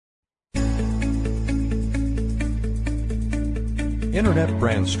Internet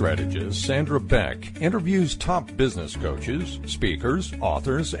brand strategist Sandra Beck interviews top business coaches, speakers,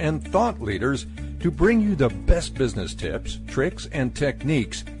 authors, and thought leaders to bring you the best business tips, tricks, and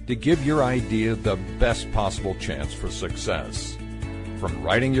techniques to give your idea the best possible chance for success. From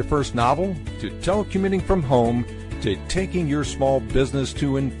writing your first novel, to telecommuting from home, to taking your small business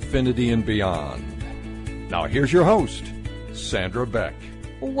to infinity and beyond. Now here's your host, Sandra Beck.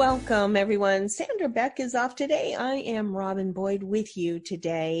 Welcome, everyone. Sandra Beck is off today. I am Robin Boyd with you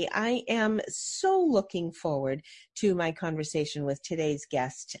today. I am so looking forward to my conversation with today's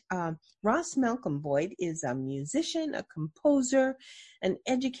guest. Ross Malcolm Boyd is a musician, a composer, an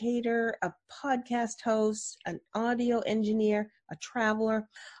educator, a podcast host, an audio engineer, a traveler.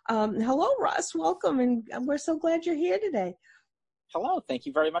 Hello, Ross. Welcome, and we're so glad you're here today. Hello. Thank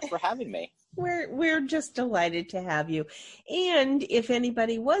you very much for having me. We're just delighted to have you. And if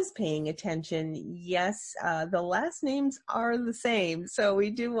anybody was paying attention, yes, the last names are the same. So we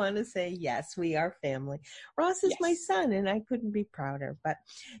do want to say, yes, we are family. Ross is my son, and I couldn't be prouder. But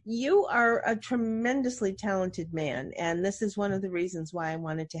you are a tremendously talented man. And this is one of the reasons why I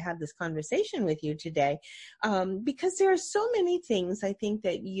wanted to have this conversation with you today, because there are so many things I think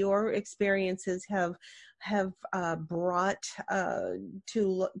that your experiences have brought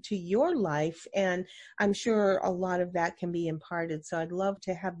to your life, and I'm sure a lot of that can be imparted. So I'd love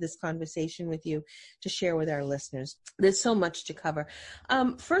to have this conversation with you to share with our listeners. There's so much to cover.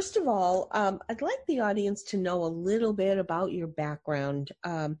 First of all, I'd like the audience to know a little bit about your background.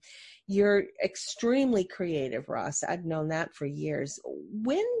 You're extremely creative, Ross. I've known that for years.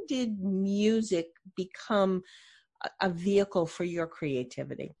 When did music become a vehicle for your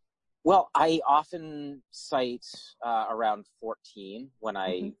creativity? Well, I often cite around 14 when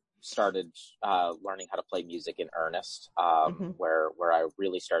I started learning how to play music in earnest, where I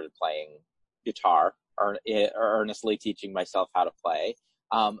really started playing guitar, earnestly teaching myself how to play.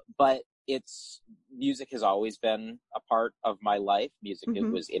 But music has always been a part of my life. Music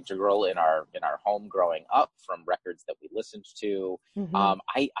was integral in our home growing up, from records that we listened to.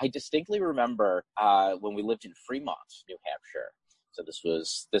 I distinctly remember when we lived in Fremont, New Hampshire. So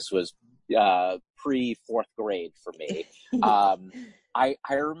this was pre fourth grade for me. I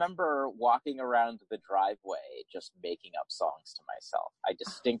remember walking around the driveway just making up songs to myself. I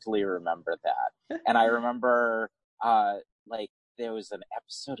distinctly remember that, and I remember there was an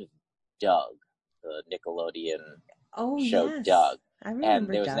episode of Doug, the Nickelodeon show. Yes. Doug, and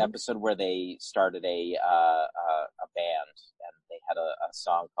there was an episode where they started a band, and they had a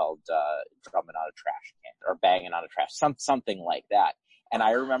song called "Drumming on a Trash Can" or "Banging on a Trash," something like that. And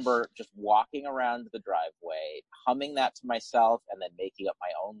I remember just walking around the driveway, humming that to myself, and then making up my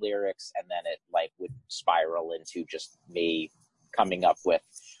own lyrics, and then it would spiral into just me coming up with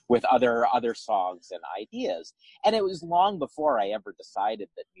other songs and ideas. And it was long before I ever decided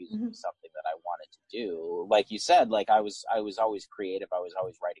that music was something that I wanted to do. Like you said, I was always creative. I was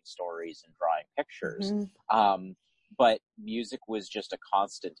always writing stories and drawing pictures. But music was just a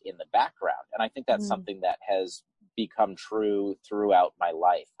constant in the background. And I think that's something that has become true throughout my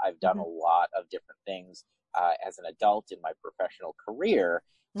life. I've done a lot of different things as an adult in my professional career.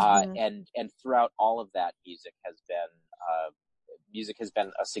 And throughout all of that, music has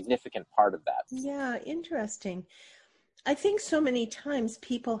been a significant part of that. Yeah, interesting. I think so many times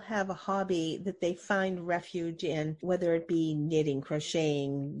people have a hobby that they find refuge in, whether it be knitting,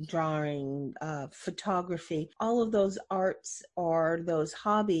 crocheting, drawing, photography, all of those arts or those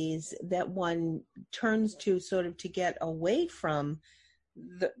hobbies that one turns to sort of to get away from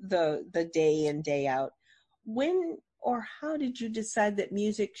the day in, day out. When or how did you decide that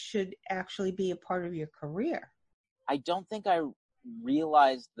music should actually be a part of your career? I don't think I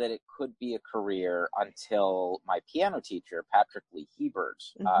realized that it could be a career until my piano teacher, Patrick Lee Hebert,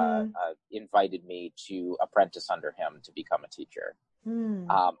 invited me to apprentice under him to become a teacher.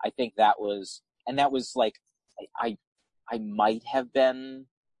 I think that was I might have been,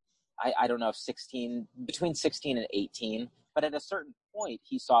 I don't know if between 16 and 18, but at a certain point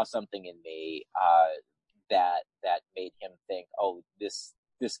he saw something in me that made him think, oh, this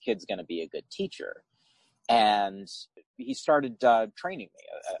kid's going to be a good teacher. And he started training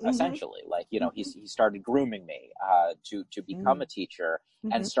me, essentially. He started grooming me to become a teacher,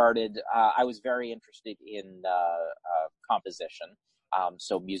 and started. I was very interested in composition,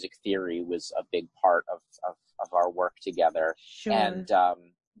 so music theory was a big part of our work together, and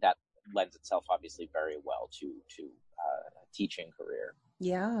that lends itself obviously very well to a teaching career.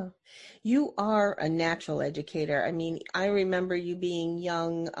 Yeah, you are a natural educator. I mean, I remember you being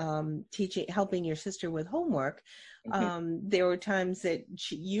young, helping your sister with homework. There were times that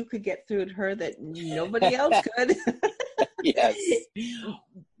you could get through to her that nobody else could. Yes.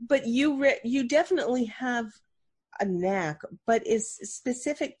 But you definitely have a knack, but is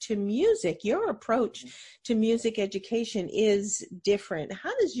specific to music. Your approach to music education is different. How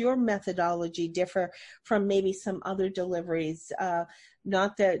does your methodology differ from maybe some other deliveries?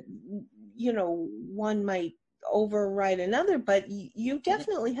 Not that, one might override another, but you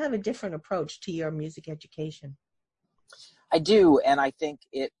definitely have a different approach to your music education. I do, and I think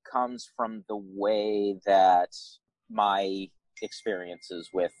it comes from the way that my experiences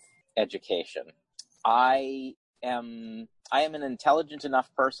with education. I am an intelligent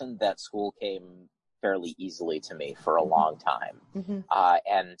enough person that school came fairly easily to me for a long time. Mm-hmm.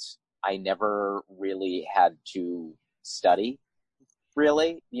 And I never really had to study,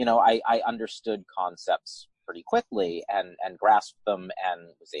 really. I understood concepts pretty quickly and grasped them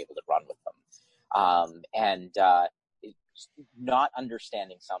and was able to run with them. Not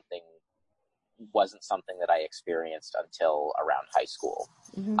understanding something wasn't something that I experienced until around high school.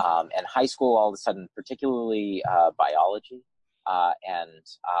 Mm-hmm. And high school, all of a sudden, particularly biology, and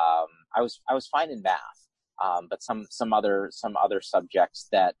I was fine in math, but some other subjects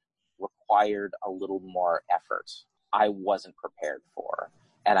that required a little more effort, I wasn't prepared for,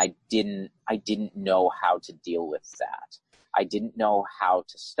 and I didn't know how to deal with that. I didn't know how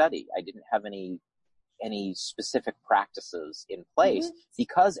to study. I didn't have any specific practices in place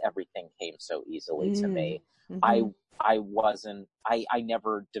because everything came so easily to me. I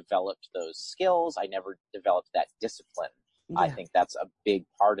never developed those skills. I never developed that discipline. Yeah. I think that's a big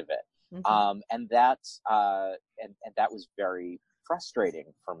part of it. And that was very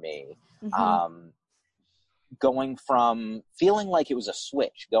frustrating for me. Going from feeling like it was a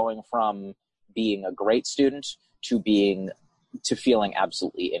switch, going from being a great student to feeling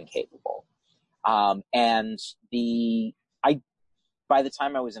absolutely incapable. By the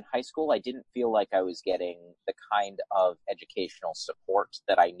time I was in high school, I didn't feel like I was getting the kind of educational support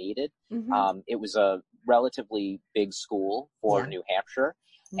that I needed. It was a relatively big school for New Hampshire,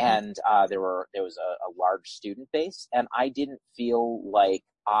 and there was a large student base, and I didn't feel like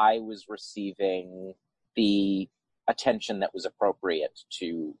I was receiving the attention that was appropriate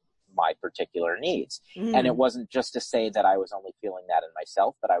to my particular needs. And it wasn't just to say that I was only feeling that in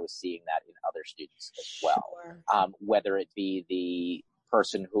myself, but I was seeing that in other students as well. Sure. Whether it be the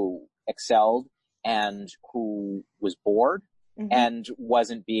person who excelled and who was bored and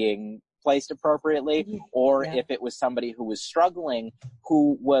wasn't being placed appropriately, or if it was somebody who was struggling,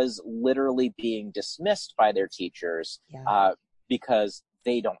 who was literally being dismissed by their teachers because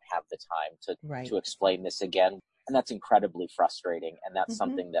they don't have the time to explain this again. And that's incredibly frustrating. And that's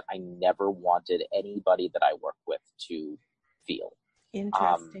something that I never wanted anybody that I work with to feel.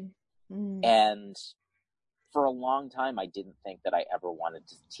 Interesting. And for a long time, I didn't think that I ever wanted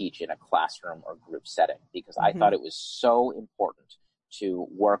to teach in a classroom or group setting because I thought it was so important to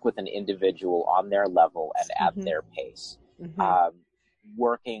work with an individual on their level and at their pace.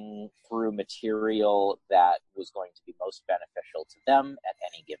 Working through material that was going to be most beneficial to them at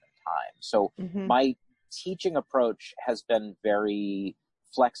any given time. So my teaching approach has been very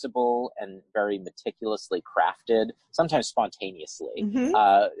flexible and very meticulously crafted, sometimes spontaneously,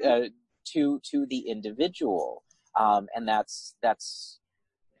 to the individual. And that's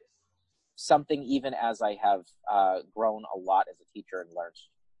something, even as I have grown a lot as a teacher and learned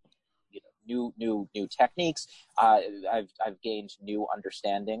new techniques, I've gained new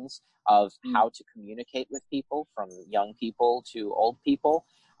understandings of how to communicate with people, from young people to old people.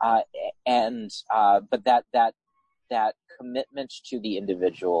 But that commitment to the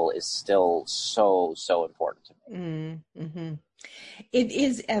individual is still so important to me. It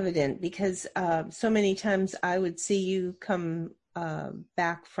is evident because so many times I would see you come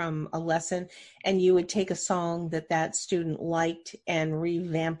back from a lesson and you would take a song that student liked and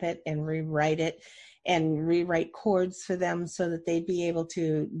revamp it and rewrite it and rewrite chords for them so that they'd be able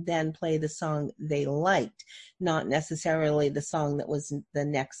to then play the song they liked, not necessarily the song that was the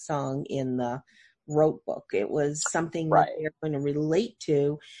next song in the rote book. It was something that they're going to relate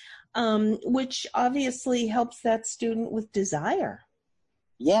to, which obviously helps that student with desire.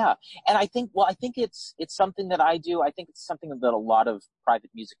 Yeah. And I think it's something that I do. I think it's something that a lot of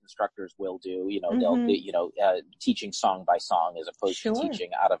private music instructors will do. They'll be, teaching song by song as opposed to teaching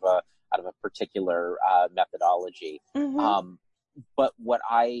out of a particular methodology. But what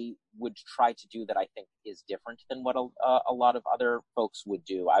I would try to do that I think is different than what a lot of other folks would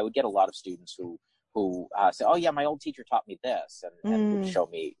do, I would get a lot of students who say, "Oh yeah, my old teacher taught me this," and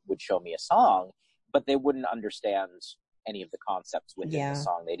would show me a song, but they wouldn't understand any of the concepts within the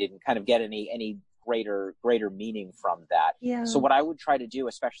song. They didn't kind of get any greater meaning from that. Yeah. So what I would try to do,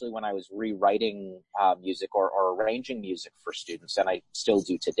 especially when I was rewriting music or arranging music for students, and I still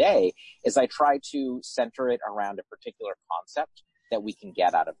do today, is I try to center it around a particular concept that we can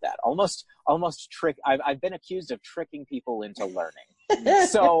get out of that. Almost trick. I've been accused of tricking people into learning.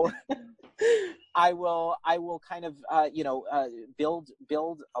 So I will kind of build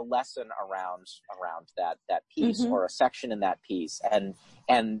a lesson around that piece, or a section in that piece, and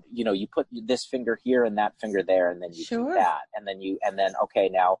you put this finger here and that finger there, and then you do that, and then okay,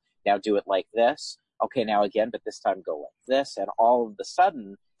 now do it like this. Okay, now again, but this time go like this, and all of a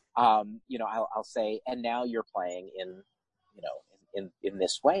sudden, I'll say, and now you're playing in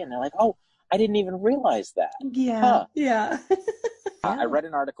this way, and they're like, oh, I didn't even realize that. Yeah. Yeah. I read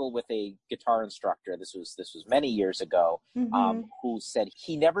an article with a guitar instructor. This was many years ago, who said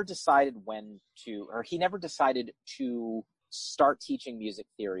he never decided to start teaching music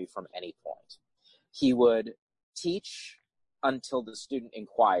theory from any point. He would teach until the student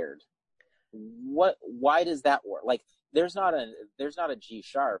inquired, why does that work? Like, there's not a G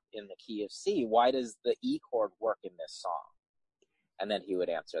sharp in the key of C. Why does the E chord work in this song? And then he would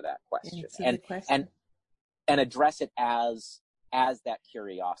answer that question and address it as that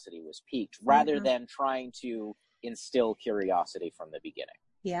curiosity was piqued, rather than trying to instill curiosity from the beginning.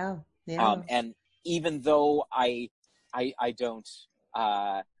 Yeah. Yeah. And even though I don't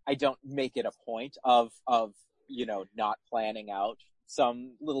make it a point of not planning out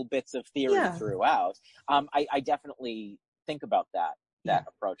some little bits of theory throughout, I definitely think about that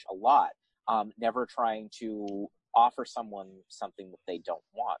approach a lot. Never trying to offer someone something that they don't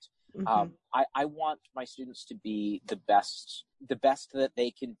want. I want my students to be the best that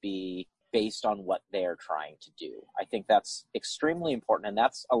they can be based on what they're trying to do. I think that's extremely important, and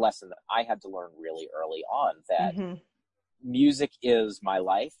that's a lesson that I had to learn really early on, that music is my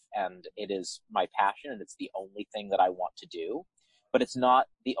life, and it is my passion, and it's the only thing that I want to do, but it's not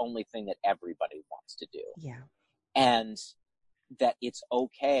the only thing that everybody wants to do. Yeah. And that it's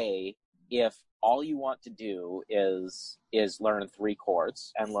okay if all you want to do is learn 3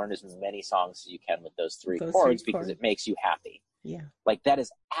 chords and learn as many songs as you can with those 3 chords because it makes you happy. Yeah. Like, that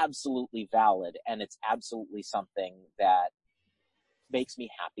is absolutely valid, and it's absolutely something that makes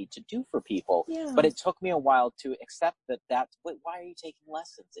me happy to do for people. Yeah. But it took me a while to accept why are you taking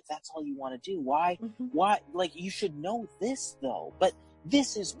lessons? If that's all you want to do, why, like, you should know this though, but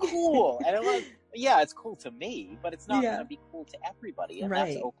this is cool. And I'm like, yeah, it's cool to me, but it's not going to be cool to everybody, and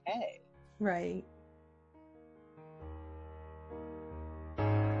that's okay. Right.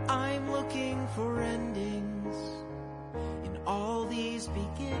 I'm looking for endings in all these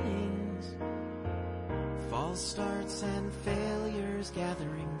beginnings, false starts and failures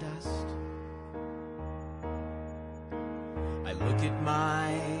gathering dust. I look at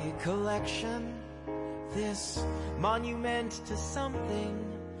my collection, this monument to something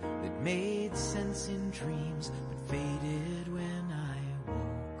that made sense in dreams but faded when I woke.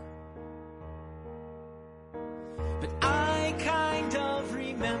 But I kind of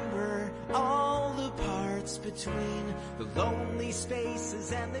remember all the parts between the lonely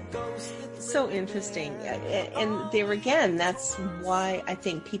spaces and the ghosts. So interesting. And there again, that's why I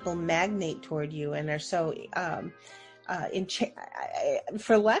think people magnate toward you and are so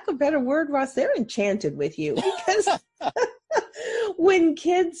for lack of a better word, Ross, they're enchanted with you, because when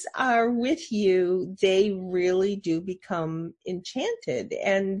kids are with you, they really do become enchanted,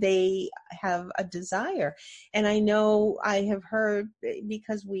 and they have a desire. And I know I have heard,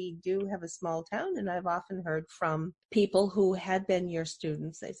 because we do have a small town, and I've often heard from people who had been your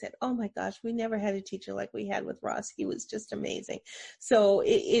students, they said, oh my gosh, we never had a teacher like we had with Ross. He was just amazing. So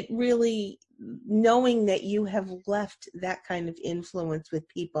it really, knowing that you have left that kind of influence with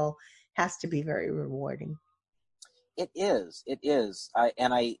people has to be very rewarding. It is.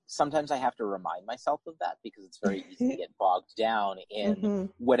 And I sometimes I have to remind myself of that, because it's very easy to get bogged down in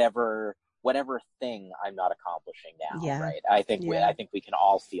whatever thing I'm not acchavenccomplishing now, right? I think we can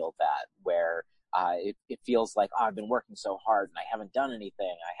all feel that, where it feels like, oh, I've been working so hard and I haven't done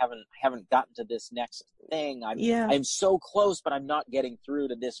anything. I haven't gotten to this next thing. I'm so close, but I'm not getting through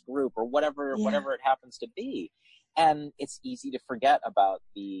to this group, or whatever it happens to be. And it's easy to forget about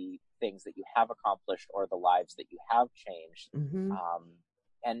the things that you have accomplished or the lives that you have changed.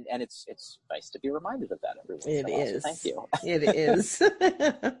 And it's nice to be reminded of that every once in a while. So thank you. It is.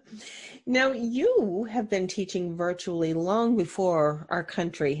 Now, you have been teaching virtually long before our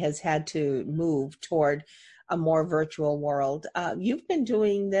country has had to move toward a more virtual world. You've been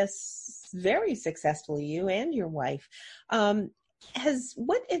doing this very successfully, you and your wife.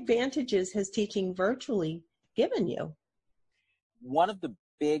 What advantages has teaching virtually given you? One of the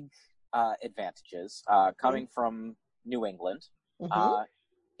big advantages. Coming from New England,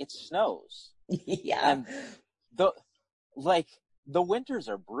 it snows. Yeah. And the winters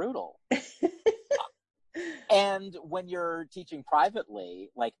are brutal. And when you're teaching privately,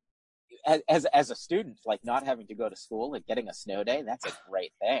 like as a student, like not having to go to school and getting a snow day, that's a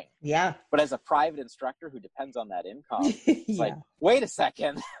great thing. Yeah. But as a private instructor who depends on that income, it's like, wait a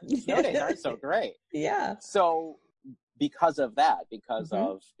second, snow days aren't so great. Yeah. So because of that, because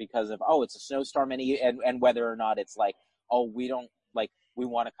of it's a snowstorm, and whether or not it's like, oh, we don't like, we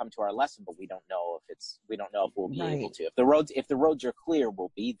want to come to our lesson, but we don't know if we'll be able to. If the roads are clear,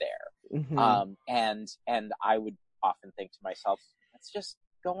 we'll be there. And I would often think to myself, let's just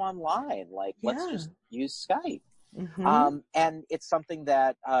go online. Like, let's just use Skype. And it's something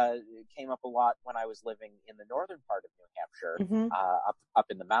that came up a lot when I was living in the northern part of New Hampshire, up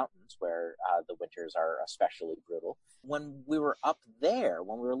in the mountains where the winters are especially brutal. When we were up there,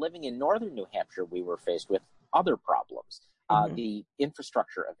 when we were living in northern New Hampshire, we were faced with other problems. The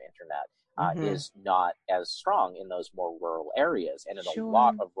infrastructure of internet is not as strong in those more rural areas and in a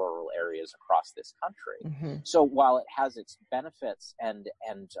lot of rural areas across this country. So while it has its benefits, and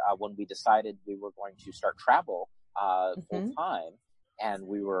when we decided we were going to start travel full time, and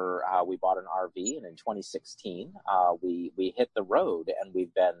we bought an RV, and in 2016 we hit the road, and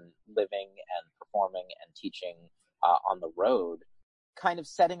we've been living and performing and teaching on the road. Kind of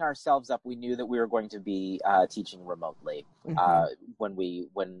setting ourselves up, we knew that we were going to be teaching remotely. When we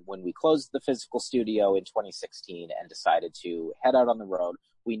closed the physical studio in 2016 and decided to head out on the road,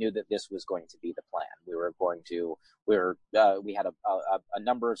 we knew that this was going to be the plan. We had a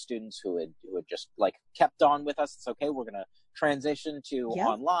number of students who had just like kept on with us. It's okay, we're going to transition to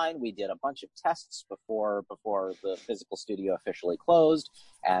online. We did a bunch of tests before the physical studio officially closed,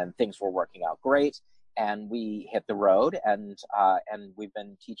 and things were working out great. And we hit the road, and we've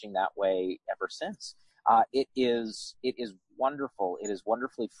been teaching that way ever since. It is wonderful. It is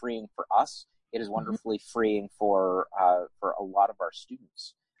wonderfully freeing for us. It is wonderfully freeing for a lot of our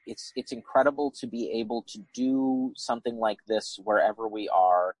students. It's incredible to be able to do something like this wherever we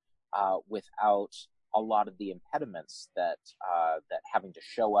are, without a lot of the impediments that having to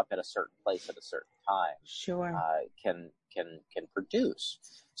show up at a certain place at a certain time can produce.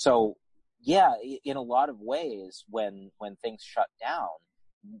 So. Yeah, in a lot of ways, when things shut down,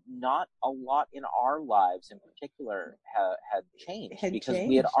 not a lot in our lives in particular had changed because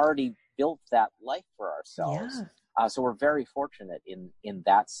we had already built that life for ourselves. So we're very fortunate in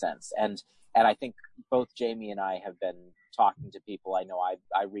that sense. And I think both Jamie and I have been talking to people. I know I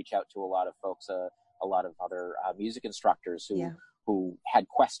reach out to a lot of folks, a lot of other music instructors who had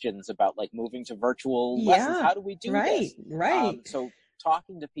questions about like moving to virtual lessons. How do we do this? Right. So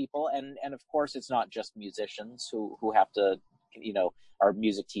talking to people, and of course it's not just musicians who have to, are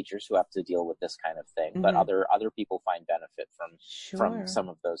music teachers who have to deal with this kind of thing, but other people find benefit from some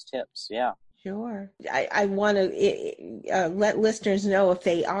of those tips. Sure. I want to let listeners know, if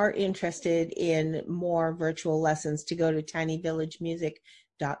they are interested in more virtual lessons, to go to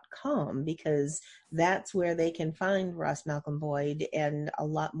tinyvillagemusic.com, because that's where they can find Ross Malcolm Boyd and a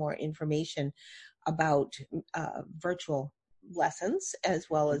lot more information about virtual lessons,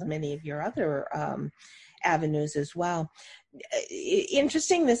 as well as many of your other avenues as well.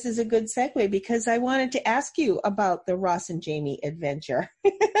 Interesting. This is a good segue, because I wanted to ask you about the Ross and Jamie adventure.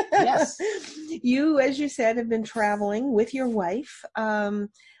 Yes. You, as you said, have been traveling with your wife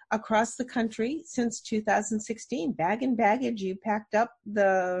across the country since 2016. Bag and baggage, you packed up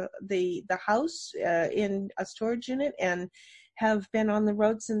the house in a storage unit and have been on the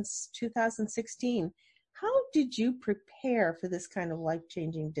road since 2016. How did you prepare for this kind of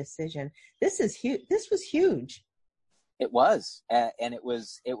life-changing decision? This is huge. This was huge. It was, and it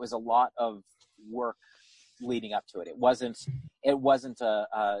was a lot of work leading up to it. It wasn't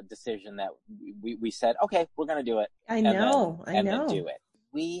a decision that we said, okay, we're going to do it. I know. Then do it.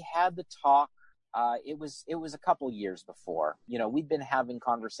 We had the talk. It was a couple years before. We'd been having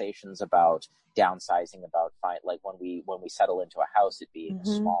conversations about downsizing, about when we settle into a house, it being a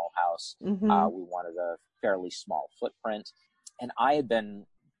small house. We wanted a fairly small footprint, and I had been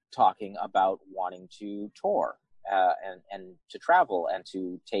talking about wanting to tour and to travel and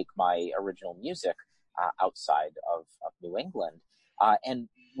to take my original music outside of New England. And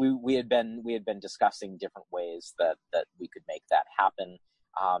we had been discussing different ways that we could make that happen.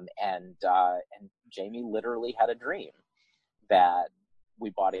 And Jamie literally had a dream that we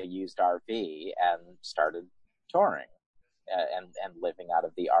bought a used RV and started touring and living out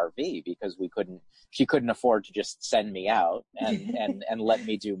of the RV, because she couldn't afford to just send me out and let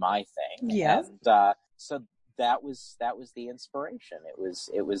me do my thing. Yeah. And so that was the inspiration. It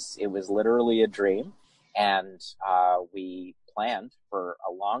was literally a dream, and we planned for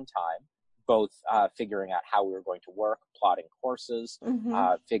a long time, both figuring out how we were going to work, plotting courses,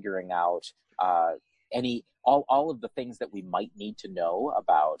 figuring out all of the things that we might need to know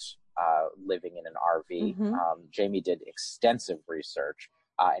about living in an RV. Jamie did extensive research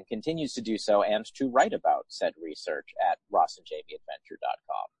and continues to do so, and to write about said research at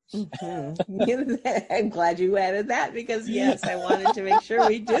rossandjamieadventure.com. I'm glad you added that, because yes, I wanted to make sure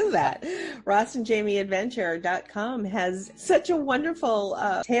we do that. rossandjamieadventure.com has such a wonderful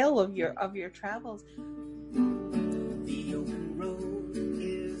tale of your travels. The open road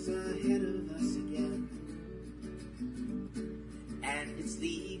is ahead of us again, and it's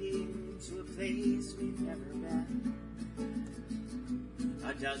leading to a place we've never been.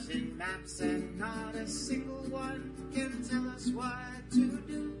 A dozen maps and not a single one can tell us what to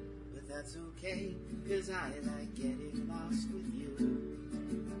do. But that's okay, 'cause I like getting lost with you.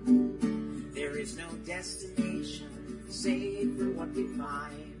 There is no destination save for what we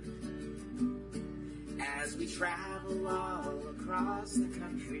find as we travel all across the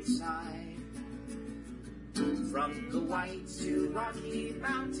countryside. From the white to rocky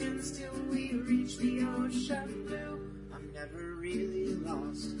mountains till we reach the ocean blue. I'm never really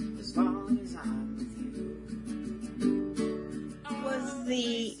lost as long as I'm with you. Was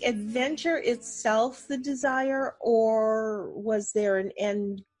the adventure itself the desire, or was there an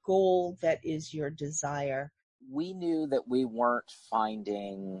end goal that is your desire? We knew that we weren't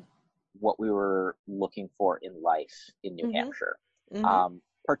finding what we were looking for in life in New Hampshire,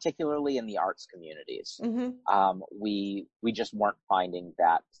 particularly in the arts communities. We just weren't finding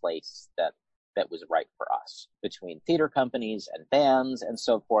that place that was right for us, between theater companies and bands and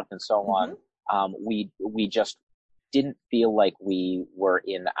so forth and so on. We just didn't feel like we were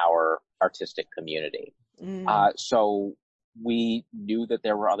in our artistic community. So we knew that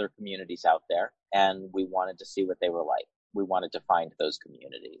there were other communities out there, and we wanted to see what they were like. We wanted to find those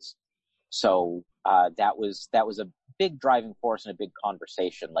communities. So that was a big driving force and a big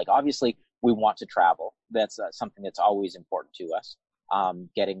conversation. Like, obviously, we want to travel. That's something that's always important to us.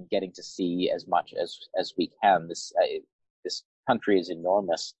 Getting to see as much as we can. This country is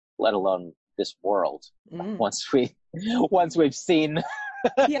enormous, let alone this world. Once we've seen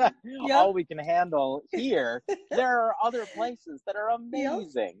all we can handle here, there are other places that are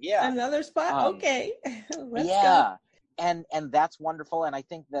amazing. Yeah. Another spot. Okay. Let's go. And that's wonderful. And I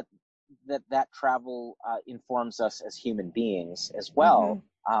think that travel informs us as human beings as well.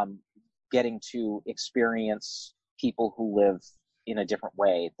 Getting to experience people who live in a different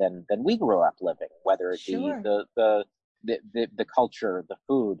way than we grew up living, whether it be the culture, the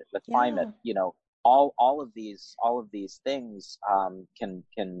food, the climate, all of these things can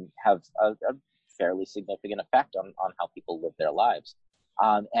have a fairly significant effect on how people live their lives.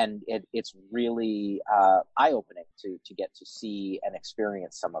 And it's really eye-opening to get to see and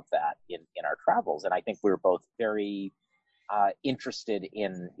experience some of that in our travels. And I think we're both very interested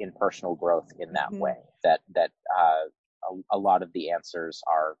in personal growth in that way, that a lot of the answers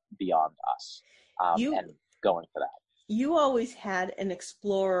are beyond us, and going for that. You always had an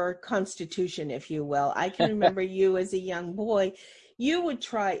explorer constitution, if you will. I can remember you as a young boy. You would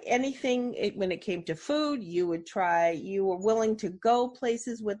try anything when it came to food. You were willing to go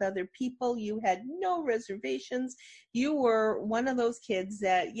places with other people. You had no reservations. You were one of those kids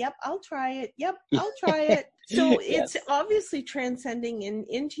that, yep, I'll try it. Yep, I'll try it. So it's obviously transcending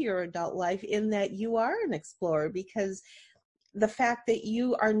into your adult life, in that you are an explorer, because the fact that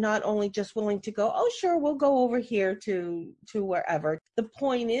you are not only just willing to go, oh, sure, we'll go over here to wherever. The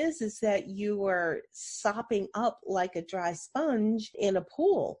point is that you are sopping up like a dry sponge in a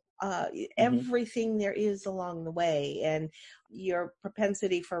pool, everything there is along the way, and your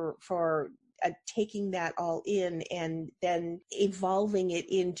propensity for taking that all in and then evolving it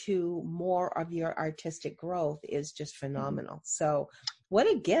into more of your artistic growth is just phenomenal. So what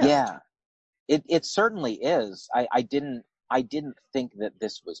a gift. Yeah, it certainly is. I didn't think that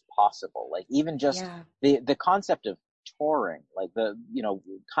this was possible. Like, even just the concept of touring, like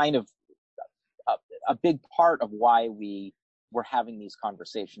kind of a big part of why we were having these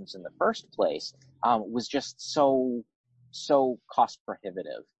conversations in the first place, was just so cost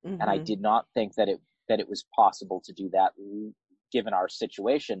prohibitive. And I did not think that it was possible to do that given our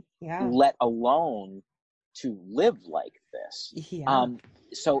situation, let alone to live like this.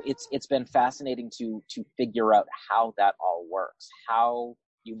 So it's been fascinating to figure out how that all works, how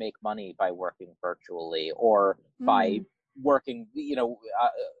you make money by working virtually, or by working,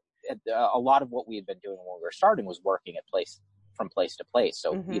 a lot of what we had been doing when we were starting was working from place to place.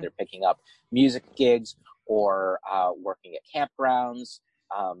 So either picking up music gigs or working at campgrounds,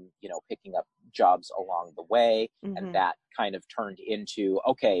 picking up jobs along the way. And that kind of turned into,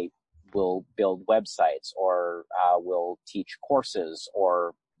 okay, we'll build websites, or we'll teach courses,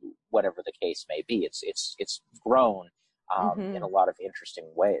 or whatever the case may be. It's grown in a lot of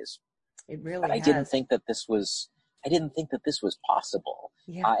interesting ways. It really but I has. didn't think that this was possible.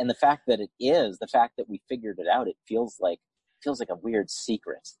 Yeah. And the fact that it is, the fact that we figured it out, it feels like a weird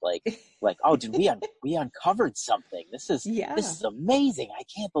secret. Like, oh, did we uncovered something? This is amazing. I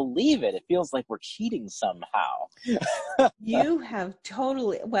can't believe it. It feels like we're cheating somehow. You have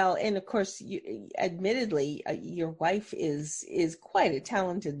totally, well, and of course, admittedly, your wife is quite a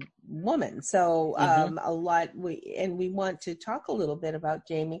talented woman. So we want to talk a little bit about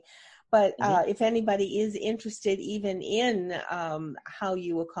Jamie. But if anybody is interested even in how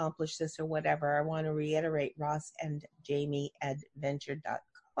you accomplish this or whatever, I want to reiterate Ross and Jamie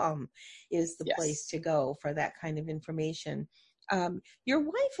Adventure.com is the place to go for that kind of information. Your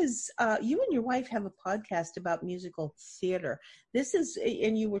wife you and your wife have a podcast about musical theater. This is,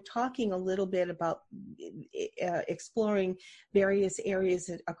 and you were talking a little bit about exploring various areas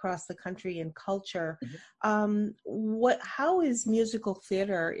across the country and culture. How is musical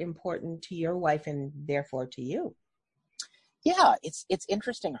theater important to your wife and therefore to you? Yeah, it's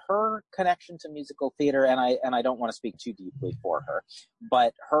interesting. Her connection to musical theater, and I don't want to speak too deeply for her,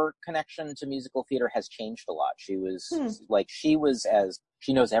 but her connection to musical theater has changed a lot. She was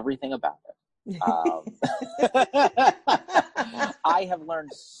she knows everything about it. I have learned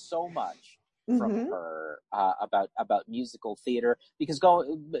so much from her about musical theater, because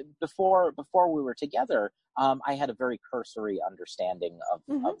before we were together, I had a very cursory understanding of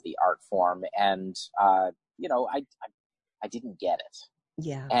the art form, and I didn't get it.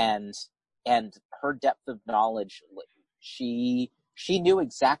 Yeah. And her depth of knowledge, she knew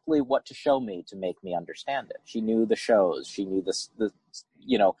exactly what to show me to make me understand it. She knew the shows. She knew the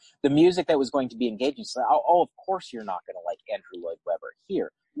music that was going to be engaging. So, of course you're not going to like Andrew Lloyd Webber.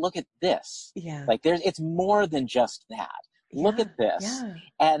 Here, look at this. Yeah. Like it's more than just that. Look at this.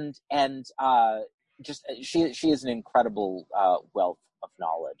 Yeah. And she is an incredible wealth of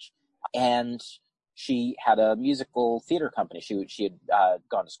knowledge. And she had a musical theater company. She had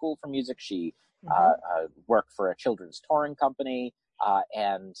gone to school for music. She worked for a children's touring company,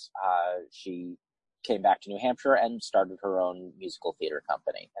 and she came back to New Hampshire and started her own musical theater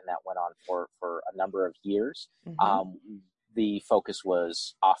company. And that went on for a number of years. The focus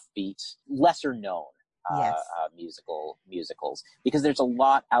was offbeat, lesser known musicals, because there's a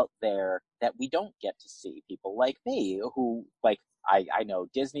lot out there that we don't get to see. People like me who I know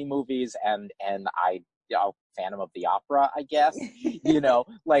Disney movies and I Phantom of the Opera, I guess,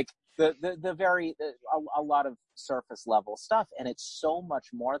 like the very a lot of surface level stuff, and it's so much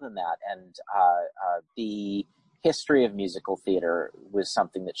more than that. And the history of musical theater was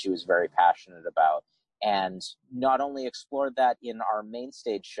something that she was very passionate about, and not only explored that in our main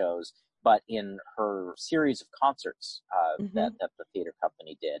stage shows, but in her series of concerts that the theater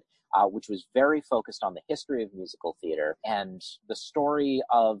company did. Which was very focused on the history of musical theater and the story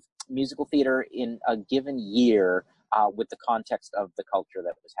of musical theater in a given year with the context of the culture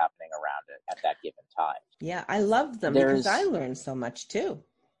that was happening around it at that given time. Yeah, I loved them because I learned so much too.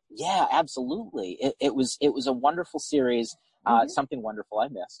 Yeah, absolutely. It was a wonderful series. Something Wonderful I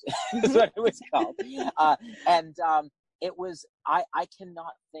Missed is what it was called. It was, I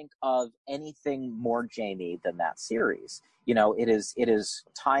cannot think of anything more Jamie than that series. It is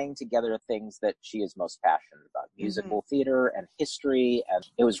tying together things that she is most passionate about, musical theater and history. And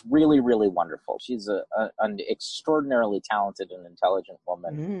it was really, really wonderful. She's an extraordinarily talented and intelligent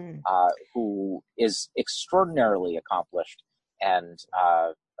woman who is extraordinarily accomplished. And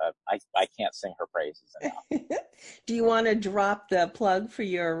I can't sing her praises enough. Do you want to drop the plug for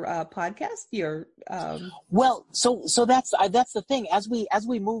your podcast? Well, so that's the thing. As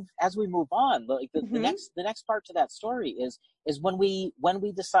we move on, like the next part to that story is when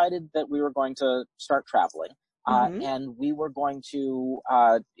we decided that we were going to start traveling, and we were going to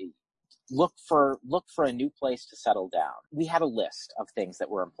look for a new place to settle down. We had a list of things that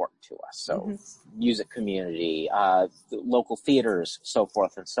were important to us. So music community, local theaters, so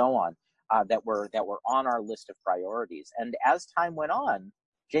forth and so on, that were on our list of priorities. And as time went on,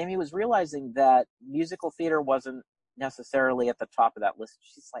 Jamie was realizing that musical theater wasn't necessarily at the top of that list.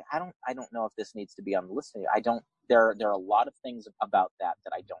 She's like, I don't know if this needs to be on the list. There are a lot of things about that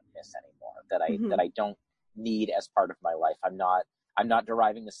I don't miss anymore, that I don't need as part of my life. I'm not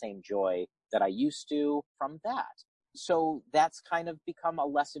deriving the same joy that I used to from that. So that's kind of become a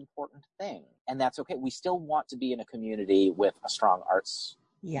less important thing. And that's okay. We still want to be in a community with a strong arts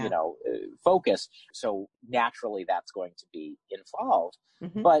focus. So naturally that's going to be involved.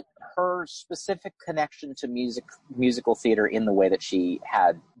 Mm-hmm. But her specific connection to musical theater in the way that she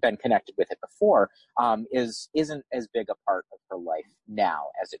had been connected with it before isn't as big a part of her life now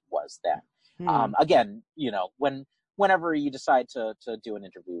as it was then. Mm. Again, whenever you decide to do an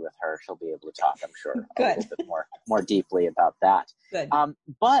interview with her, she'll be able to talk, I'm sure, a little bit more deeply about that. Good.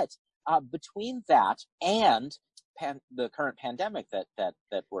 But between that and the current pandemic that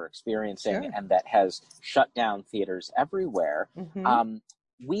we're experiencing, Sure. and that has shut down theaters everywhere, Mm-hmm.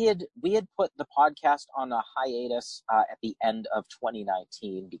 we had put the podcast on a hiatus at the end of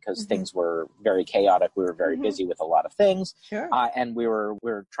 2019 because Mm-hmm. things were very chaotic. We were very Mm-hmm. busy with a lot of things, Sure. and we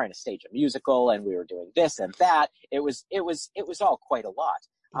were trying to stage a musical, and we were doing this and that. It was all quite a lot.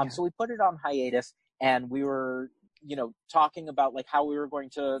 Yeah. So we put it on hiatus, and we were talking about like how we were going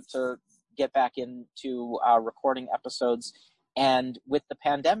to get back into recording episodes. And with the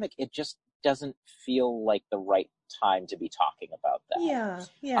pandemic, it just doesn't feel like the right time to be talking about that.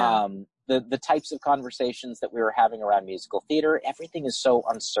 Yeah. The types of conversations that we were having around musical theater, everything is so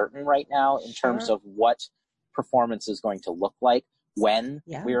uncertain right now in terms of what performance is going to look like when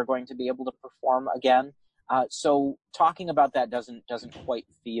we are going to be able to perform again. So talking about that doesn't quite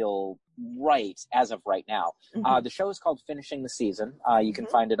feel right as of right now. Mm-hmm. The show is called Finishing the Season. You can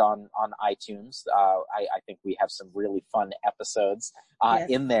find it on iTunes. I think we have some really fun episodes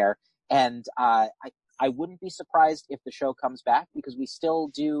in there. And I wouldn't be surprised if the show comes back, because we still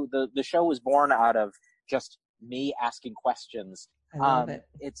do the show was born out of just me asking questions. I love it.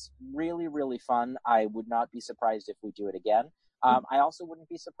 It's really, really fun. I would not be surprised if we do it again. I also wouldn't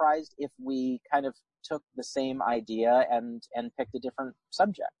be surprised if we kind of took the same idea and picked a different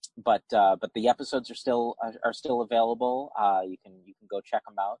subject. But the episodes are still available. You can go check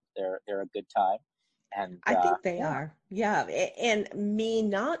them out. They're a good time. And I think they are. Yeah. And me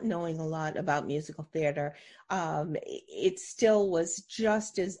not knowing a lot about musical theater, it still was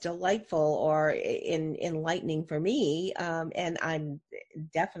just as delightful or enlightening for me. And I'm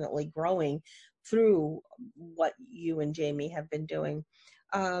definitely growing through what you and Jamie have been doing.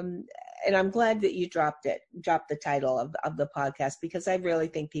 And I'm glad that you dropped the title of the podcast, because I really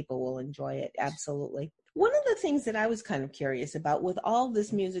think people will enjoy it. Absolutely. One of the things that I was kind of curious about with all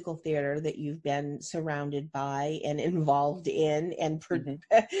this musical theater that you've been surrounded by and involved in and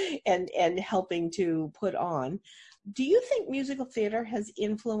and helping to put on, do you think musical theater has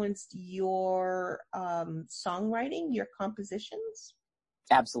influenced your songwriting, your compositions?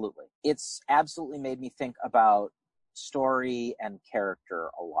 Absolutely. It's absolutely made me think about story and character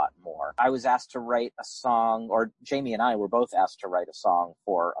a lot more. I was asked to write a song, or Jamie and I were both asked to write a song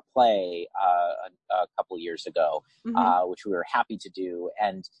for a play a couple years ago, which we were happy to do.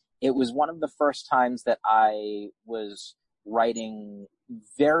 And it was one of the first times that I was writing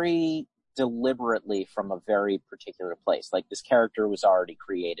very deliberately from a very particular place. Like, this character was already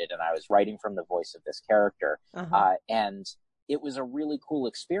created, and I was writing from the voice of this character. And it was a really cool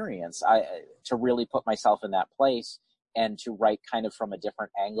experience to really put myself in that place and to write kind of from a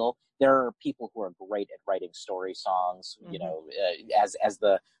different angle. There are people who are great at writing story songs, as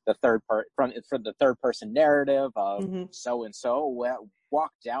the third part for the third person narrative of so and so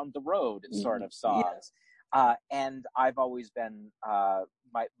walk down the road sort of songs. And I've always been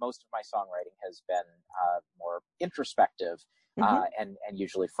most of my songwriting has been more introspective. And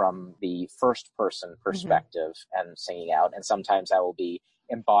usually from the first person perspective and singing out. And sometimes I will be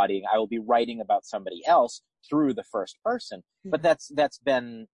writing about somebody else through the first person, but that's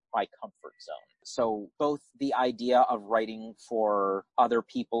been my comfort zone. So both the idea of writing for other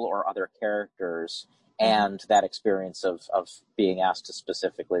people or other characters and that experience of being asked to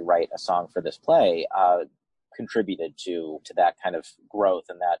specifically write a song for this play, contributed to that kind of growth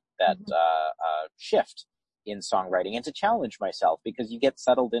and that shift in songwriting, and to challenge myself, because you get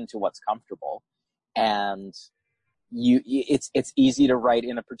settled into what's comfortable, and it's easy to write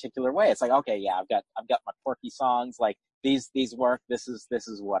in a particular way. It's like, okay, yeah, I've got my quirky songs, like these work. This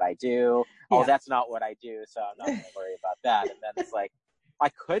is what I do. Yeah. Oh, that's not what I do, so I'm not going to worry about that. And then it's like, I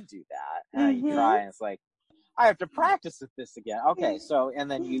could do that. And you try, and it's like, I have to practice this again. Okay, so,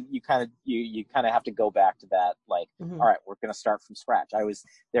 and then you kind of have to go back to that, like, all right, we're going to start from scratch.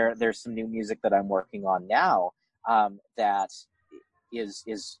 There's some new music that I'm working on now that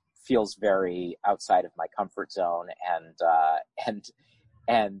feels very outside of my comfort zone,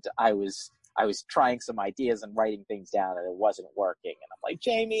 and I was trying some ideas and writing things down, and it wasn't working, and I'm like,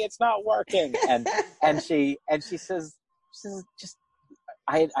 Jamie, it's not working, and she says just.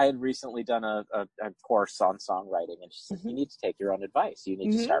 I had recently done a course on songwriting, and she said, you need to take your own advice. You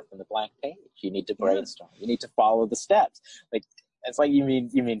need to start from the blank page. You need to brainstorm. You need to follow the steps. Like, It's like, you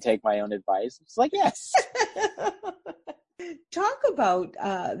mean take my own advice? It's like, yes. Talk about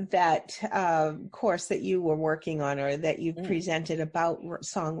that course that you were working on, or that you've presented about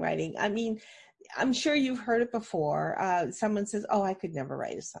songwriting. I mean, I'm sure you've heard it before. Someone says, "Oh, I could never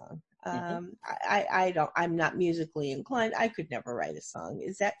write a song. I'm not musically inclined. I could never write a song."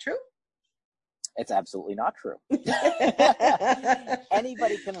 Is that true? It's absolutely not true.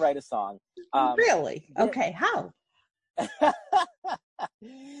 Anybody can write a song. Really? Okay. How?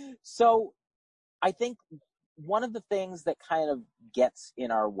 So I think one of the things that kind of gets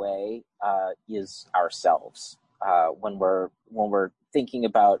in our way is ourselves when we're thinking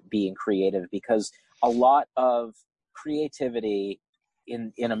about being creative, because a lot of creativity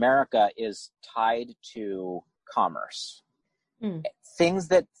in America is tied to commerce. Things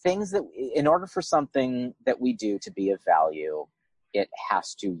that in order for something that we do to be of value, it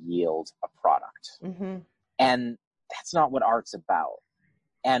has to yield a product. And that's not what art's about.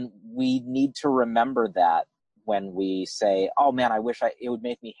 And we need to remember that when we say, "Oh man, I wish it would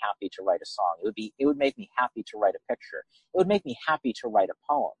make me happy to write a song. It would make me happy to write a picture. It would make me happy to write a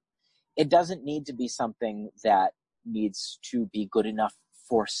poem." It doesn't need to be something that needs to be good enough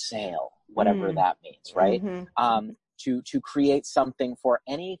for sale, whatever that means, right? To create something for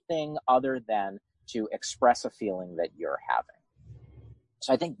anything other than to express a feeling that you're having.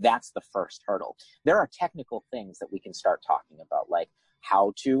 So I think that's the first hurdle. There are technical things that we can start talking about, like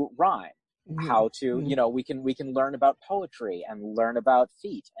how to rhyme, how to, we can learn about poetry and learn about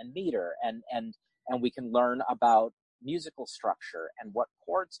feet and meter, and we can learn about musical structure and what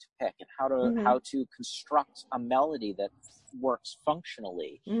chords to pick and how to construct a melody that works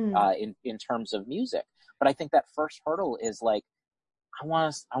functionally in terms of music. But I think that first hurdle is like, I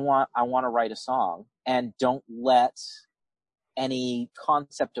want to write a song, and don't let any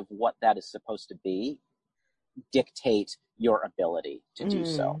concept of what that is supposed to be dictate your ability to do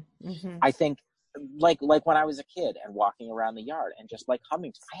so. I think like when I was a kid and walking around the yard and just like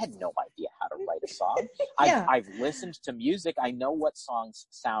humming, I had no idea how to write a song. I've listened to music. I know what songs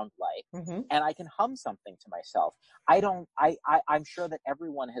sound like, and I can hum something to myself. I'm sure that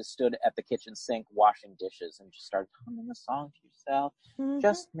everyone has stood at the kitchen sink washing dishes and just started humming a song to yourself.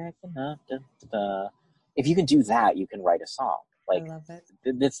 Just making up. If you can do that, you can write a song. Like, I love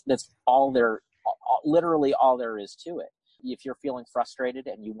it. That's all there. Literally all there is to it. If you're feeling frustrated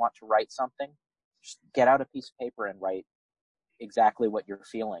and you want to write something, just get out a piece of paper and write exactly what you're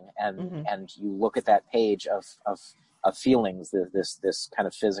feeling, and you look at that page of feelings, this kind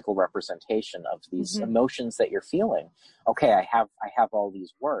of physical representation of these emotions that you're feeling. Okay, I have all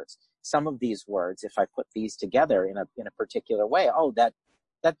these words. Some of these words, if I put these together in a particular way,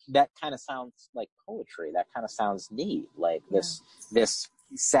 that kind of sounds like poetry. That kind of sounds neat. Like this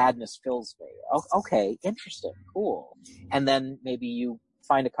sadness fills me. Okay, interesting, cool. And then maybe you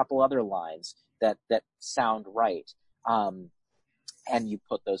find a couple other lines that sound right, and you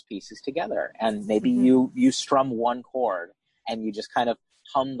put those pieces together. And maybe you strum one chord and you just kind of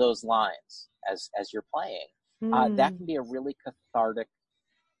hum those lines as you're playing. That can be a really cathartic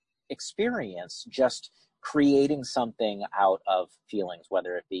experience, just creating something out of feelings,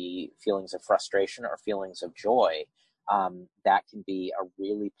 whether it be feelings of frustration or feelings of joy. That can be a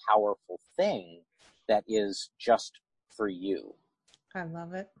really powerful thing that is just for you. I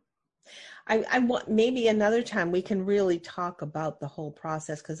love it. I want, maybe another time we can really talk about the whole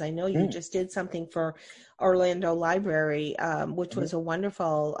process, because I know you just did something for Orlando Library, which was a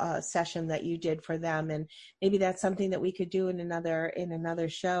wonderful session that you did for them, and maybe that's something that we could do in another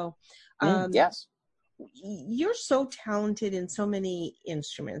show. Yes. You're so talented in so many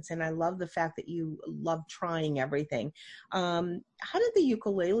instruments, and I love the fact that you love trying everything. How did the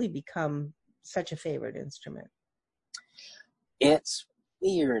ukulele become such a favorite instrument? It's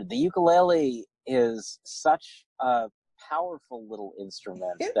weird. The ukulele is such a powerful little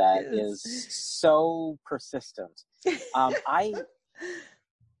instrument that is so persistent.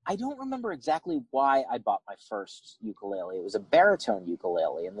 I don't remember exactly why I bought my first ukulele. It was a baritone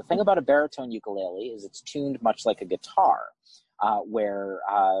ukulele. And the thing about a baritone ukulele is it's tuned much like a guitar, where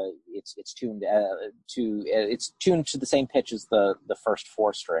it's tuned to the same pitch as the first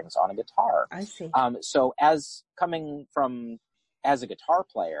four strings on a guitar. I see. So as a guitar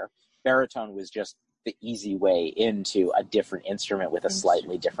player, baritone was just the easy way into a different instrument with a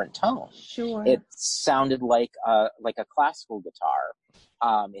slightly different tone. Sure. It sounded like a classical guitar.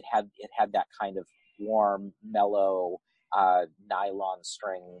 It had that kind of warm, mellow, nylon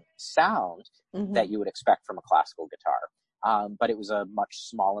string sound that you would expect from a classical guitar. But it was a much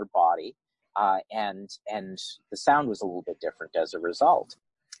smaller body, and the sound was a little bit different as a result.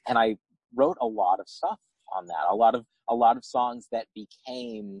 And I wrote a lot of stuff on that. A lot of songs that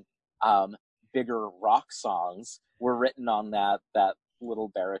became bigger rock songs were written on that little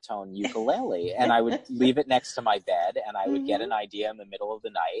baritone ukulele, and I would leave it next to my bed, and I would get an idea in the middle of the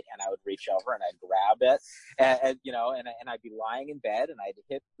night, and I would reach over and I'd grab it, and I'd be lying in bed, and I'd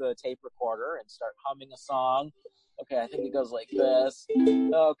hit the tape recorder and start humming a song. Okay, I think it goes like this.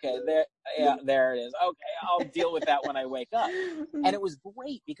 Okay, there it is. Okay, I'll deal with that when I wake up. And it was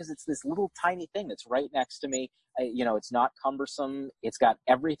great because it's this little tiny thing that's right next to me. It's not cumbersome. It's got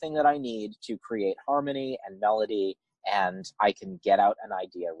everything that I need to create harmony and melody, and I can get out an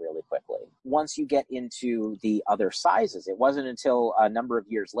idea really quickly. Once you get into the other sizes, it wasn't until a number of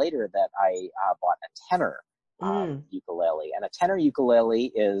years later that I bought a tenor ukulele. And a tenor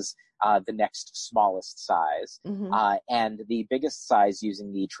ukulele is the next smallest size, and the biggest size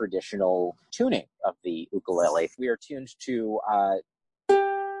using the traditional tuning of the ukulele. We are tuned to, I've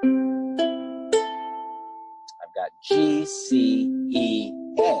got G, C, E,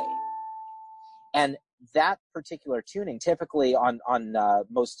 A. And that particular tuning, typically on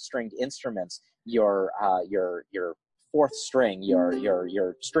most stringed instruments, your fourth string,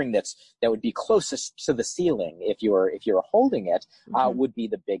 your string that would be closest to the ceiling, if you're holding it, would be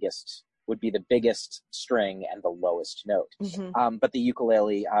the biggest string and the lowest note. But the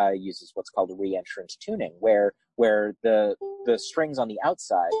ukulele uses what's called reentrant tuning, where the strings on the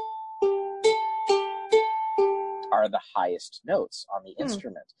outside are the highest notes on the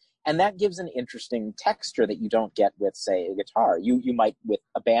instrument. And that gives an interesting texture that you don't get with, say, a guitar. You might with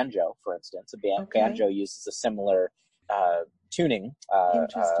a banjo, for instance. Banjo uses a similar tuning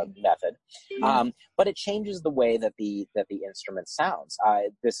method, but it changes the way that the instrument sounds.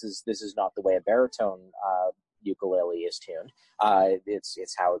 This is not the way a baritone ukulele is tuned.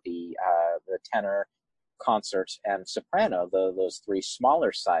 It's how the tenor, concert, and soprano, those three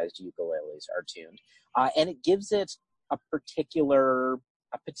smaller sized ukuleles, are tuned, and it gives it a particular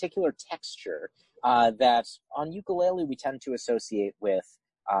texture that on ukulele we tend to associate with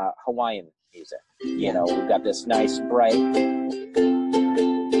Hawaiian music. You know, we've got this nice bright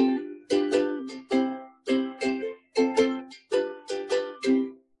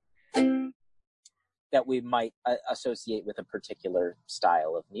that we might associate with a particular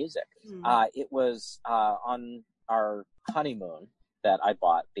style of music. It was on our honeymoon that I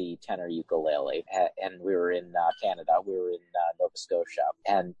bought the tenor ukulele, and we were in Canada. We were in Nova Scotia,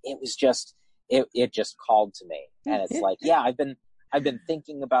 and it was just it just called to me. And it's like, yeah, I've been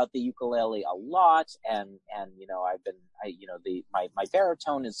thinking about the ukulele a lot, and my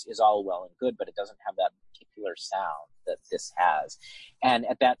baritone is all well and good, but it doesn't have that particular sound that this has. And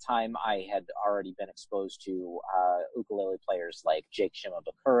at that time, I had already been exposed to ukulele players like Jake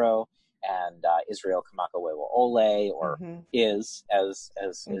Shimabukuro and Israel Kamakawewa Ole, or is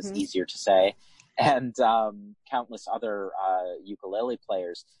easier to say, and countless other ukulele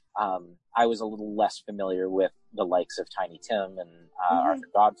players. I was a little less familiar with the likes of Tiny Tim and Arthur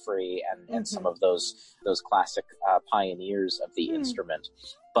Godfrey and some of those classic pioneers of the instrument.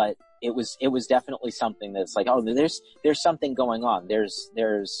 But it was definitely something that's like, oh, there's something going on. There's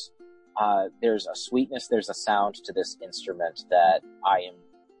a sweetness, there's a sound to this instrument that I am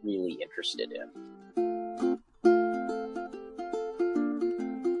really interested in.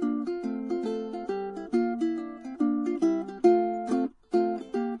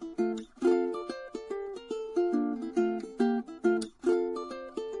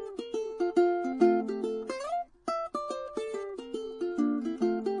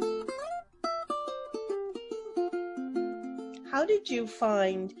 How did you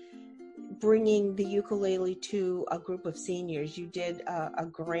find bringing the ukulele to a group of seniors? You did a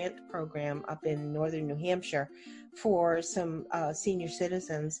grant program up in northern New Hampshire for some senior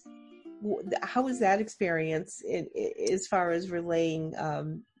citizens. How was that experience as far as relaying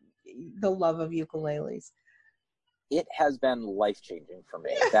the love of ukuleles? It has been life-changing for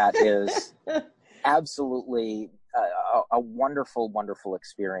me. That is absolutely a wonderful, wonderful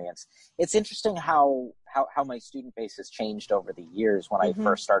experience. It's interesting how my student base has changed over the years. When I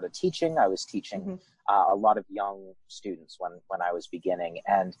first started teaching, I was teaching a lot of young students when I was beginning.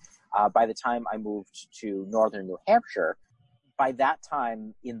 And by the time I moved to northern New Hampshire, by that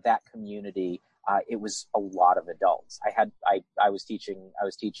time in that community, it was a lot of adults. I was teaching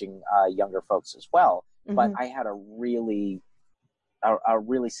younger folks as well, but I had a really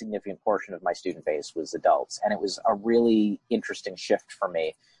significant portion of my student base was adults. And it was a really interesting shift for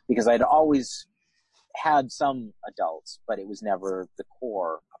me because I'd always had some adults, but it was never the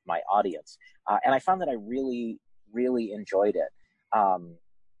core of my audience. And I found that I really, really enjoyed it.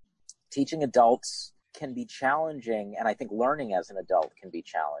 Teaching adults can be challenging, and I think learning as an adult can be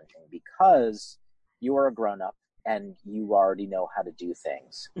challenging because you are a grown-up and you already know how to do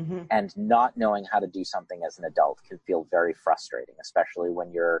things. Mm-hmm. And not knowing how to do something as an adult can feel very frustrating, especially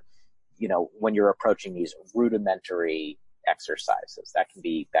when you're approaching these rudimentary exercises. That can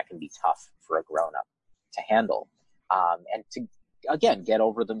be tough for a grown-up to handle. And to, again, get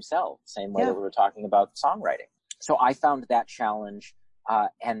over themselves, same way that we were talking about songwriting. So I found that challenge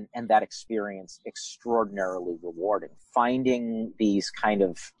and that experience extraordinarily rewarding. Finding these kind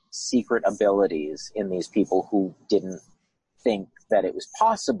of secret abilities in these people who didn't think that it was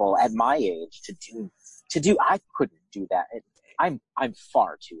possible at my age to do. I couldn't do that. I'm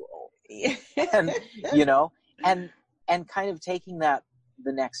far too old. And, and kind of taking that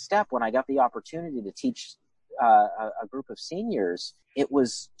the next step, when I got the opportunity to teach a group of seniors, it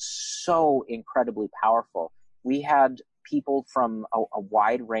was so incredibly powerful. We had people from a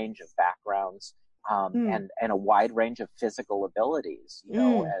wide range of backgrounds, and a wide range of physical abilities.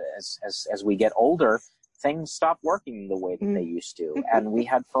 As we get older, things stop working the way that they used to. And we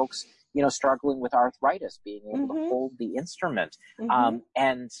had folks, struggling with arthritis, being able to hold the instrument.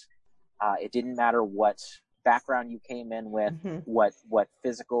 And it didn't matter what background you came in with, what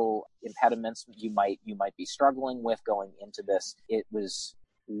physical impediments you might be struggling with going into this. It was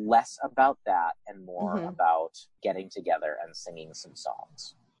less about that and more about getting together and singing some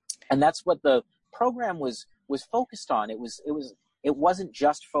songs. And that's what the program was focused on. It wasn't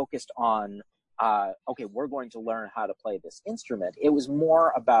just focused on okay, we're going to learn how to play this instrument. It was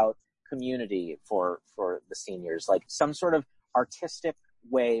more about community for the seniors, like some sort of artistic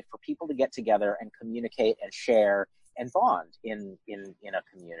way for people to get together and communicate and share and bond in a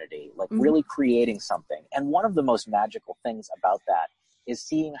community, like really creating something. And one of the most magical things about that is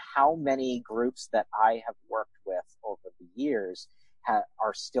seeing how many groups that I have worked with over the years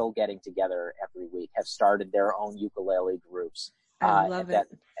are still getting together every week, have started their own ukulele groups. I love it.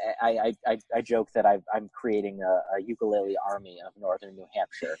 I joke that I'm creating a ukulele army of northern New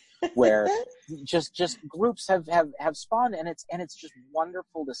Hampshire, where just groups have spawned, and it's just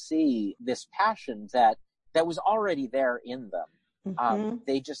wonderful to see this passion that was already there in them.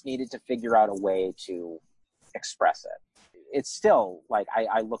 They just needed to figure out a way to express it. It's still like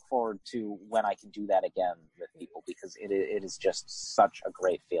I look forward to when I can do that again with people, because it is just such a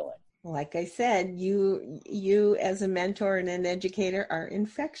great feeling. Like I said, you as a mentor and an educator are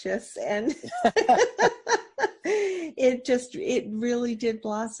infectious, and it really did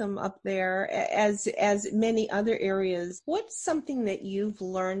blossom up there as many other areas. What's something that you've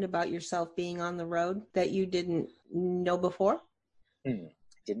learned about yourself being on the road that you didn't know before?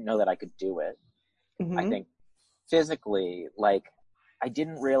 Didn't know that I could do it. I think physically, like, I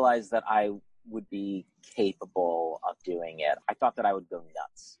didn't realize that I would be capable of doing it. I thought that I would go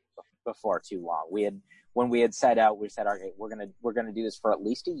nuts before too long. When we had set out, we said, okay, we're gonna do this for at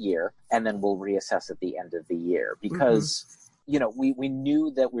least a year, and then we'll reassess at the end of the year, because we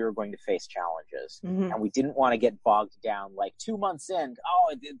knew that we were going to face challenges, and we didn't want to get bogged down like 2 months in.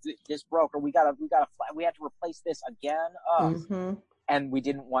 Oh, this broke, or we had to replace this again. And we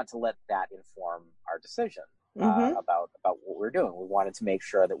didn't want to let that inform our decision about what we were doing. We wanted to make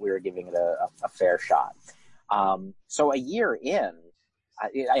sure that we were giving it a fair shot. So a year in,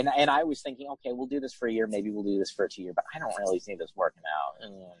 and I was thinking, okay, we'll do this for a year. Maybe we'll do this for 2 years, but I don't really see this working out.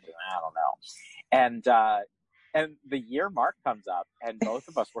 I don't know. And the year mark comes up, and both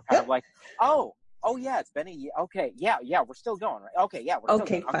of us were kind of like, oh yeah, it's been a year. Okay. Yeah. We're still going, right? Okay. Yeah. We're still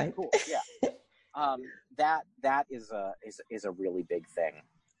going. Fine. Okay, cool. Yeah. That is a really big thing.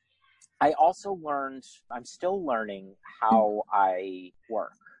 I also learned, I'm still learning how I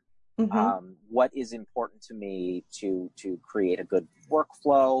work. What is important to me to create a good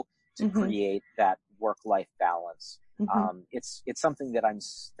workflow, to create that work-life balance. It's something that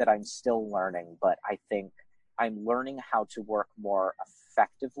I'm still learning, but I think I'm learning how to work more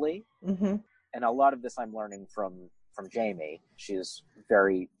effectively. And a lot of this I'm learning from Jamie. She is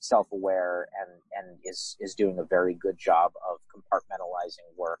very self-aware and is doing a very good job of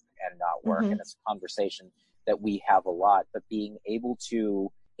compartmentalizing work and not work. And it's a conversation that we have a lot, but being able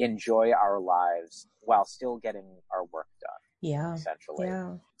to enjoy our lives while still getting our work done, essentially.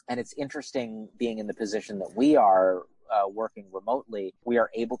 And it's interesting being in the position that we are, working remotely. We are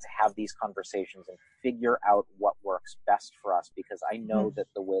able to have these conversations and figure out what works best for us, because I know that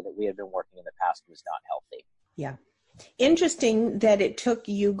the way that we had been working in the past was not healthy. Yeah. Interesting that it took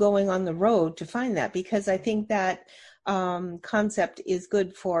you going on the road to find that, because I think that concept is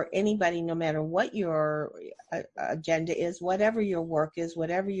good for anybody, no matter what your agenda is, whatever your work is,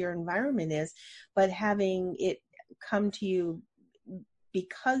 whatever your environment is, but having it come to you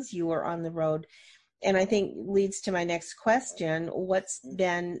because you are on the road. And I think leads to my next question. What's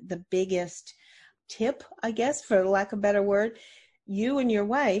been the biggest tip, I guess, for lack of a better word. You and your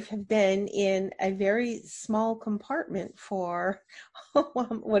wife have been in a very small compartment for,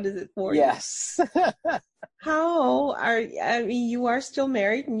 what is it, 4 years? Yes. I mean, you are still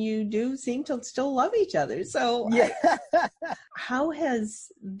married and you do seem to still love each other. So yeah. how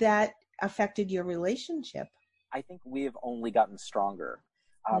has that affected your relationship? I think we have only gotten stronger.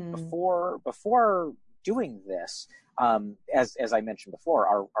 Before doing this, as I mentioned before,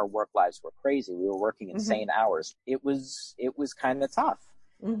 our work lives were crazy. We were working insane hours. It was kind of tough.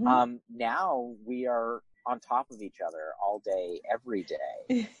 Now we are on top of each other all day, every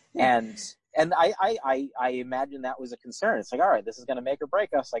day. And I imagine that was a concern. It's like, all right, this is going to make or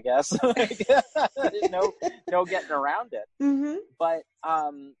break us, I guess. no getting around it. But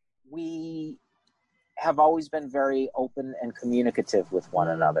we have always been very open and communicative with one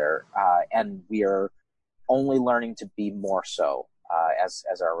another, and we are only learning to be more so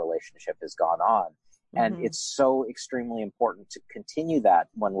as our relationship has gone on. And it's so extremely important to continue that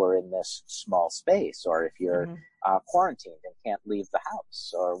when we're in this small space, or if you're quarantined and can't leave the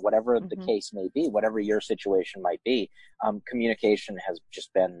house, or whatever the case may be, whatever your situation might be. Communication has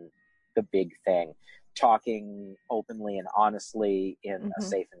just been the big thing. Talking openly and honestly in a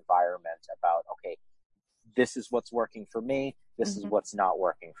safe environment about, okay, this is what's working for me. This is what's not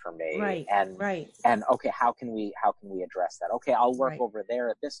working for me. Right. And okay, how can we address that? Okay, I'll work over there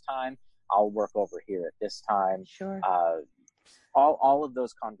at this time. I'll work over here at this time. Sure. All of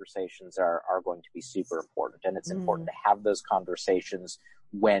those conversations are going to be super important, and it's important to have those conversations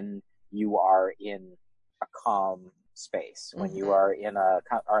when you are in a calm space, when you are in all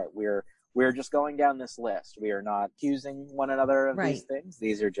right, we're just going down this list. We are not accusing one another of these things.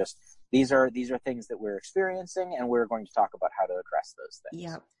 These are things that we're experiencing, and we're going to talk about how to address those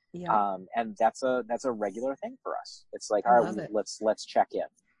things. Yeah. And that's a regular thing for us. It's like, all right, let's check in.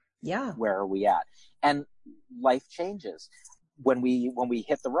 Yeah. Where are we at? And life changes. When we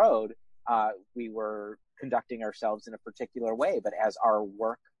hit the road, we were conducting ourselves in a particular way, but as our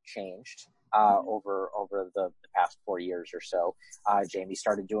work changed over the past 4 years or so, Jamie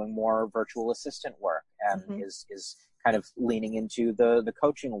started doing more virtual assistant work and is kind of leaning into the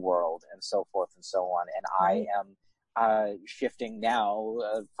coaching world and so forth and so on. And I am shifting now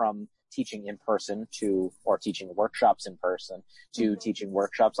from teaching in person or teaching workshops in person to teaching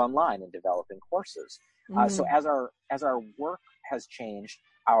workshops online and developing courses. So as our work has changed,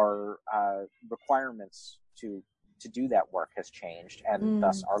 our requirements to do that work has changed, and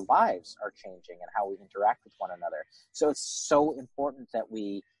thus our lives are changing and how we interact with one another. So it's so important that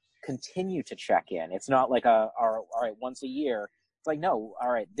we continue to check in. It's not like all right, once a year. It's like, no,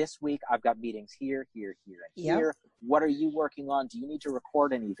 all right, this week I've got meetings here, and here. What are you working on? Do you need to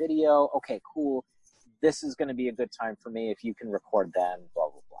record any video? Okay, cool. This is going to be a good time for me. If you can record then, blah,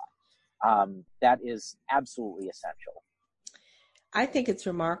 blah, blah. That is absolutely essential. I think it's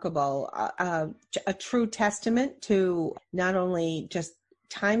remarkable, a true testament to not only just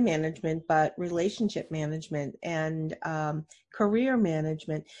time management, but relationship management and career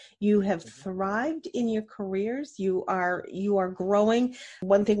management. You have thrived in your careers. You are growing.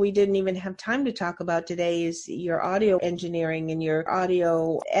 One thing we didn't even have time to talk about today is your audio engineering and your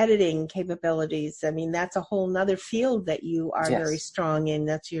audio editing capabilities. I mean, that's a whole nother field that you are very strong in.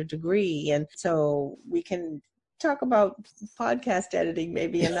 That's your degree. And so we can talk about podcast editing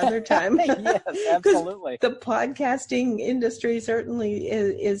maybe another time. Yes, absolutely. The podcasting industry certainly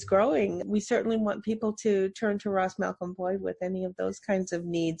is growing. We certainly want people to turn to Ross Malcolm Boyd with any of those kinds of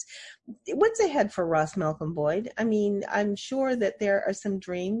needs. What's ahead for Ross Malcolm Boyd? I mean, I'm sure that there are some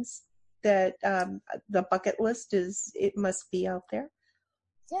dreams that the bucket list it must be out there.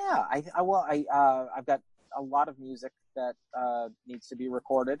 Yeah, I've got a lot of music that needs to be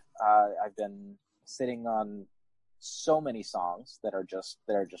recorded. I've been sitting on so many songs that are just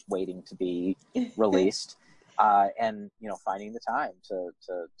waiting to be released, and finding the time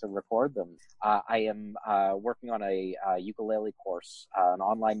to record them. I am working on a ukulele course, an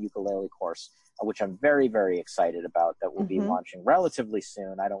online ukulele course, which I'm very, very excited about. That will be launching relatively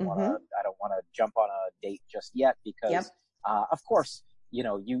soon. I don't want to jump on a date just yet because, of course,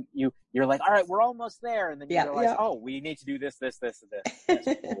 you're like, all right, we're almost there, and then you realize, oh, we need to do this, and this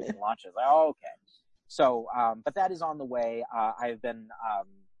before we can launch it. Like, oh, okay. So, but that is on the way. I've been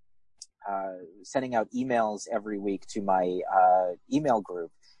sending out emails every week to my email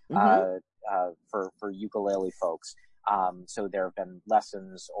group for ukulele folks. So there have been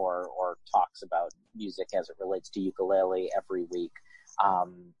lessons or talks about music as it relates to ukulele every week.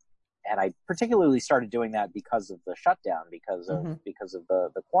 And I particularly started doing that because of the shutdown, because of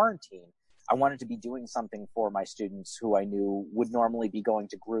the quarantine. I wanted to be doing something for my students who I knew would normally be going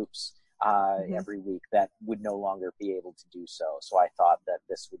to groups every week that would no longer be able to do so. So I thought that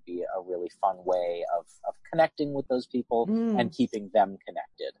this would be a really fun way of connecting with those people and keeping them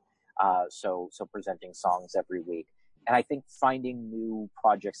connected. So presenting songs every week. And I think finding new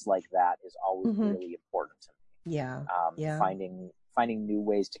projects like that is always really important to me. Yeah. Finding new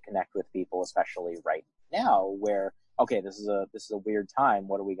ways to connect with people, especially right now where, okay, this is a weird time.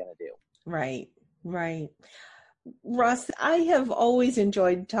 What are we going to do? Right. Ross, I have always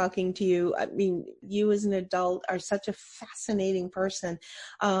enjoyed talking to you. I mean, you as an adult are such a fascinating person.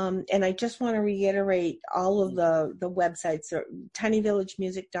 And I just want to reiterate all of the websites,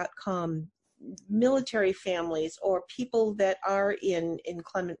 tinyvillagemusic.com, military families or people that are in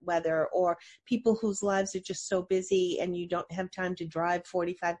inclement weather or people whose lives are just so busy and you don't have time to drive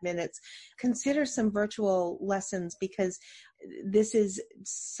 45 minutes. Consider some virtual lessons because this is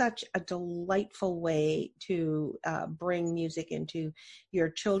such a delightful way to bring music into your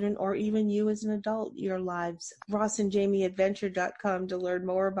children or even you as an adult, your lives. RossandJamieAdventure.com to learn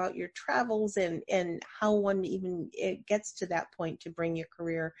more about your travels and how one even gets to that point to bring your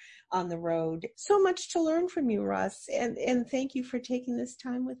career on the road. So much to learn from you, Ross, and thank you for taking this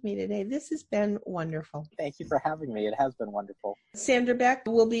time with me today. This has been wonderful. Thank you for having me. It has been wonderful. Sandra Beck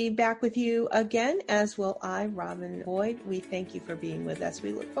will be back with you again, as will I, Robin Boyd. We thank you for being with us.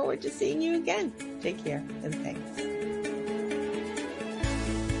 We look forward to seeing you again. Take care and thanks.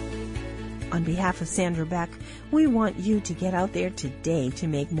 On behalf of Sandra Beck, we want you to get out there today to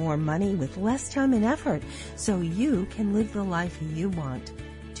make more money with less time and effort so you can live the life you want.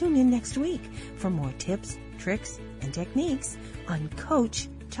 Tune in next week for more tips, tricks, and techniques on Coach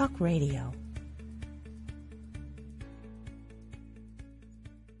Talk Radio.